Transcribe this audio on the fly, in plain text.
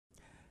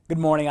Good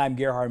morning, I'm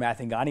Gerhard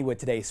Mathangani with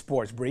today's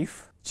Sports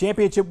Brief.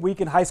 Championship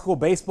week in high school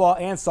baseball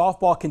and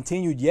softball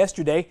continued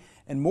yesterday,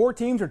 and more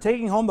teams are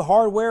taking home the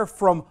hardware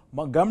from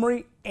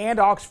Montgomery and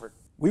Oxford.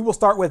 We will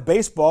start with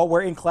baseball, where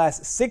in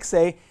Class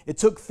 6A, it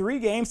took 3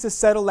 games to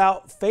settle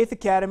out Faith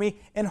Academy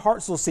and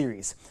Hartselle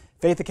series.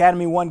 Faith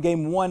Academy won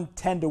Game 1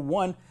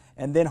 10-1,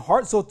 and then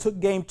Hartselle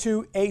took Game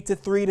 2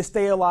 8-3 to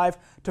stay alive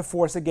to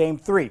force a Game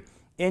 3.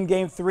 In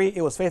Game 3,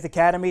 it was Faith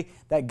Academy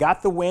that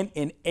got the win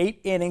in 8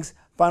 innings,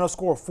 final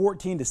score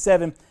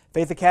 14-7.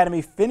 Faith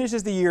Academy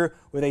finishes the year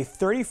with a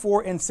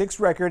 34-6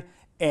 record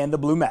and the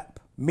blue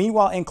map.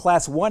 Meanwhile, in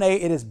Class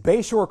 1A, it is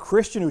Bayshore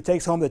Christian who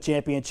takes home the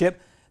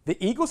championship.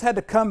 The Eagles had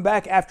to come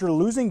back after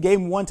losing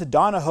Game 1 to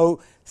Donahoe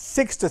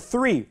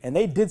 6-3, and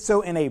they did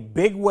so in a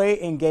big way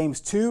in Games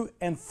 2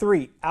 and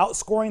 3,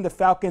 outscoring the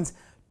Falcons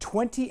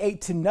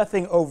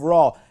 28-0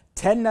 overall,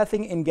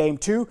 10-0 in Game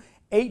 2,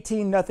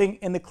 18-0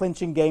 in the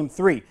clinching Game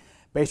 3.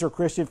 Bayshore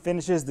Christian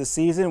finishes the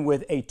season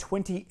with a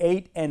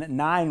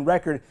 28-9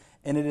 record,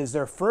 and it is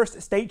their first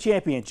state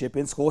championship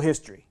in school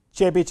history.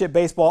 Championship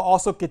baseball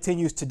also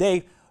continues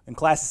today. In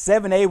Class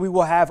 7A, we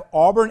will have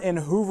Auburn and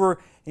Hoover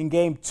in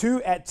Game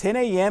 2 at 10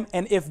 a.m.,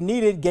 and if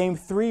needed, Game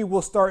 3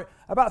 will start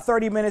about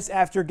 30 minutes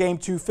after Game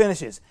 2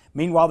 finishes.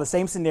 Meanwhile, the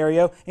same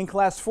scenario in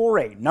Class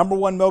 4A. Number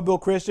 1 Mobile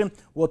Christian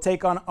will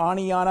take on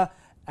Aniana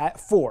at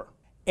 4.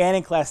 And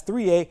in Class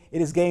 3A,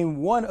 it is Game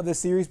 1 of the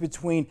series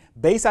between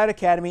Bayside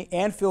Academy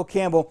and Phil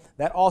Campbell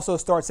that also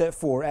starts at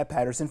 4 at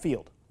Patterson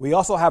Field. We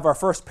also have our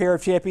first pair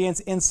of champions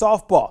in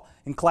softball.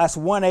 In Class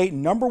 1A,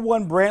 number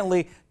 1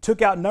 Brantley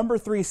took out number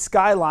 3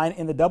 Skyline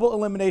in the double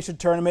elimination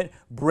tournament.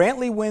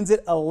 Brantley wins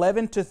it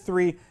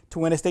 11-3 to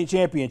win a state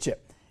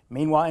championship.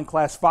 Meanwhile, in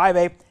Class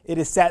 5A, it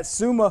is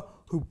Satsuma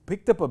who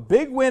picked up a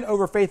big win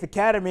over Faith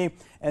Academy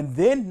and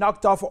then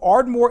knocked off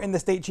Ardmore in the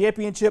state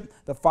championship.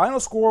 The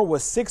final score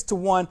was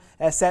 6-1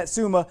 as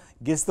Satsuma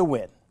gets the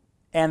win.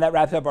 And that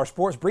wraps up our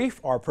sports brief.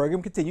 Our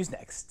program continues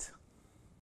next.